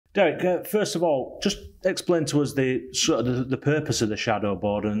Derek, first of all, just explain to us the purpose of the Shadow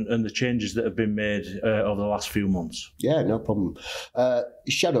Board and the changes that have been made over the last few months. Yeah, no problem.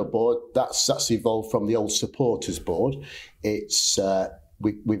 Shadow Board, that's evolved from the old Supporters Board. It's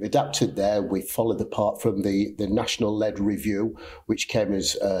we've adapted there. We followed the part from the national-led review, which came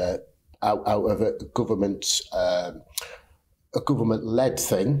as out of a government-led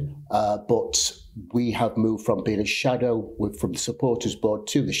thing, but we have moved from being from the Supporters Board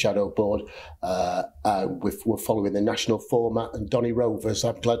to the Shadow Board. We're following the national format, and Doncaster Rovers,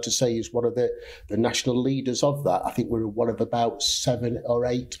 I'm glad to say, is one of the national leaders of that. I think we're one of about 7 or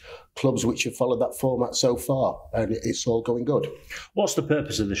 8 clubs which have followed that format so far, and it's all going good. What's the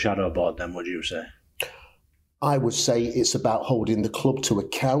purpose of the Shadow Board then, would you say? I would say it's about holding the club to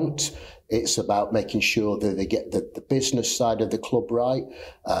account. It's about making sure that they get the business side of the club right.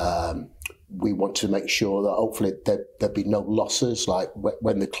 We want to make sure that hopefully there'd be no losses. Like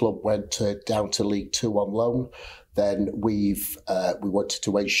when the club went down to League Two on loan, then we wanted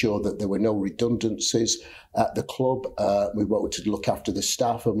to ensure that there were no redundancies at the club. We wanted to look after the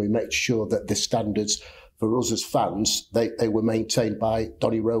staff, and we made sure that the standards for us as fans, they were maintained by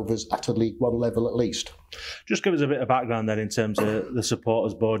Doncaster Rovers at a League One level at least. Just give us a bit of background then in terms of the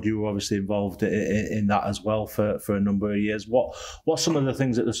Supporters Board. You were obviously involved in that as well for a number of years. What's some of the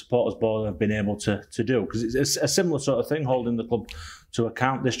things that the Supporters Board have been able to do? Because it's a similar sort of thing, holding the club to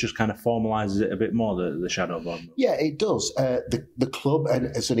account. This just kind of formalises it a bit more, the Shadow Board. Yeah, it does. The club,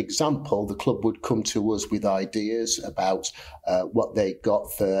 and as an example, the club would come to us with ideas about what they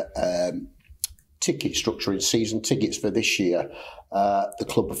got for ticket structure in season tickets for this year. The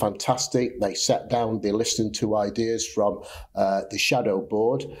club were fantastic. They sat down, they listened to ideas from the Shadow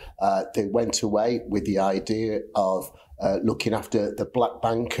Board. They went away with the idea of looking after the Black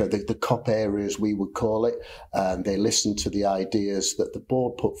Bank, the COP areas we would call it. They listened to the ideas that the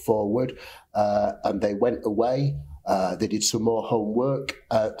board put forward, and they went away. They did some more homework,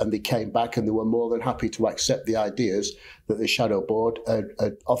 and they came back, and they were more than happy to accept the ideas that the Shadow Board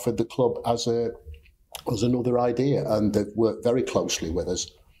had offered the club as another idea, and they've worked very closely with us.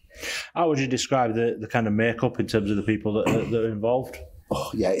 How would you describe the kind of makeup in terms of the people that are involved?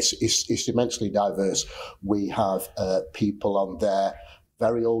 Oh, yeah, it's immensely diverse. We have people on there,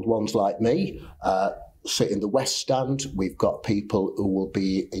 very old ones like me, sit in the West Stand. We've got people who will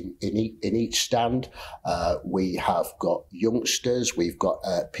be in each stand. We have got youngsters. We've got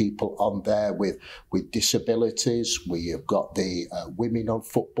people on there with disabilities. We have got the women on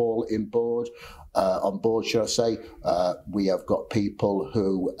football on board, shall I say. We have got people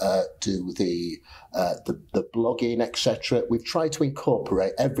who do the blogging, etc. We've tried to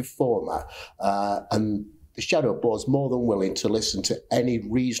incorporate every format, and the Shadow Board's more than willing to listen to any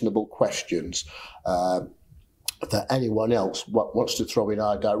reasonable questions that anyone else wants to throw in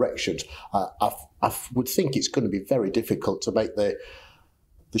our directions. I would think it's going to be very difficult to make the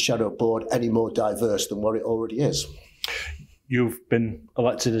Shadow Board any more diverse than what it already is. You've been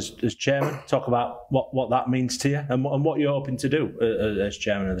elected as chairman. Talk about what that means to you and what you're hoping to do as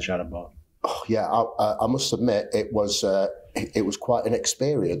chairman of the Shadow Board. Oh, yeah, I must admit it was quite an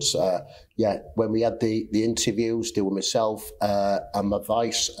experience. When we had the interviews, there were myself and my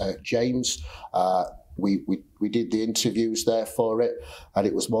vice, James. We did the interviews there for it, and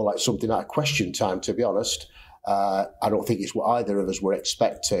it was more like something out of question time, to be honest. I don't think it's what either of us were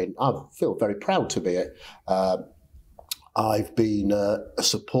expecting. I feel very proud to be it. I've been a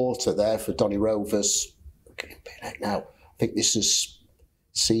supporter there for Doncaster Rovers. Now, I think this is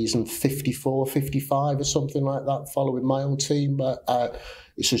season 54, 55 or something like that, following my own team.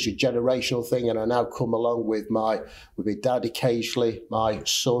 It's such a generational thing, and I now come along with my dad occasionally, my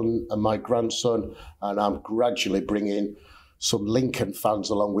son and my grandson, and I'm gradually bringing some Lincoln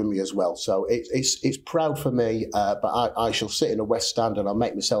fans along with me as well. So it's proud for me, but I shall sit in a West Stand, and I'll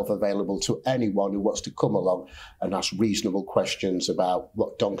make myself available to anyone who wants to come along and ask reasonable questions about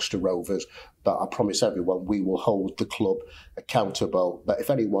what Doncaster Rovers. But I promise everyone we will hold the club accountable. But if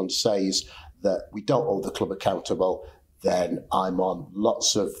anyone says that we don't hold the club accountable, then I'm on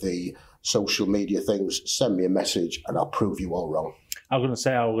lots of the social media things. Send me a message and I'll prove you all wrong. I was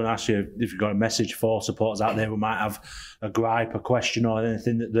going to ask you if you've got a message for supporters out there who might have a gripe, a question, or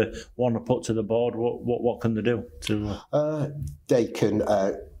anything that they want to put to the board. What can they do? They can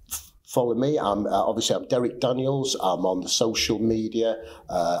follow me. I'm Derek Daniels. I'm on the social media.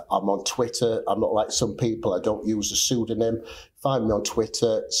 I'm on Twitter. I'm not like some people. I don't use a pseudonym. Find me on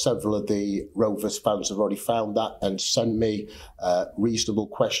Twitter. Several of the Rovers fans have already found that and send me reasonable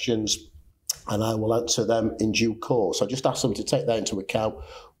questions, and I will answer them in due course. I just ask them to take that into account.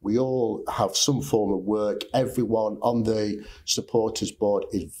 We all have some form of work. Everyone on the supporters board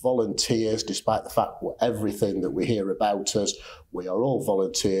is volunteers, despite the fact everything that we hear about us, we are all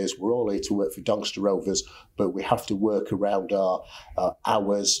volunteers. We're all here to work for Doncaster Rovers, but we have to work around our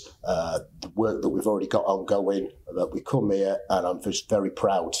hours, the work that we've already got ongoing, that we come here, and I'm just very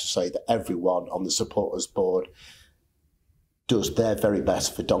proud to say that everyone on the supporters board does their very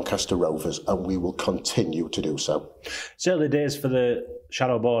best for Doncaster Rovers, and we will continue to do so. It's early days for the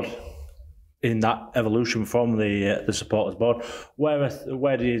shadow board in that evolution from the supporters board.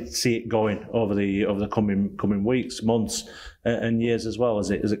 Where do you see it going over the coming weeks, months, and years as well?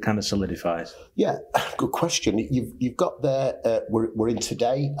 As it kind of solidifies? Yeah, good question. You've got there. We're in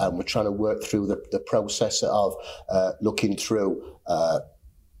today, and we're trying to work through the process of looking through.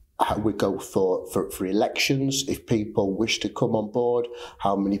 How we go for elections, if people wish to come on board,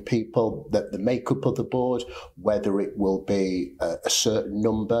 how many people, the makeup of the board, whether it will be a certain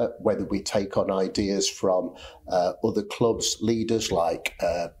number, whether we take on ideas from other clubs, leaders like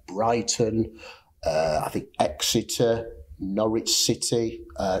Brighton, I think Exeter, Norwich City,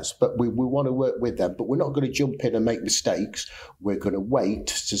 but we want to work with them, but we're not going to jump in and make mistakes. We're going to wait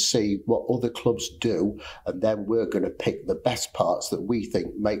to see what other clubs do, and then we're going to pick the best parts that we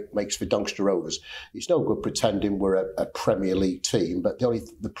think makes for Doncaster Rovers. It's no good pretending we're a Premier League team, but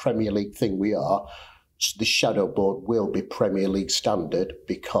the Premier League thing we are, the shadow board will be Premier League standard,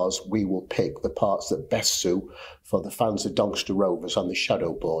 because we will pick the parts that best suit for the fans of Doncaster Rovers on the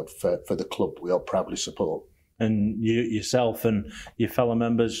shadow board for the club we all proudly support. And you yourself and your fellow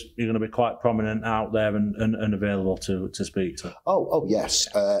members, you're going to be quite prominent out there and available to speak to. Oh yes.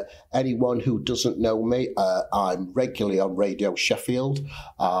 Anyone who doesn't know me, I'm regularly on Radio Sheffield.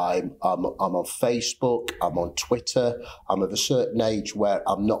 I'm on Facebook. I'm on Twitter. I'm of a certain age where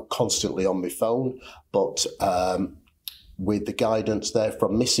I'm not constantly on my phone, but with the guidance there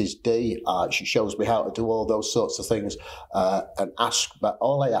from Mrs. D, she shows me how to do all those sorts of things. But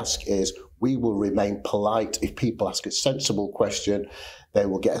all I ask is, we will remain polite. If people ask a sensible question, they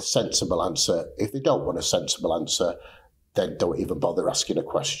will get a sensible answer. If they don't want a sensible answer, then don't even bother asking a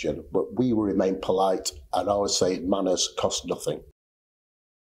question. But we will remain polite, and I always say manners cost nothing.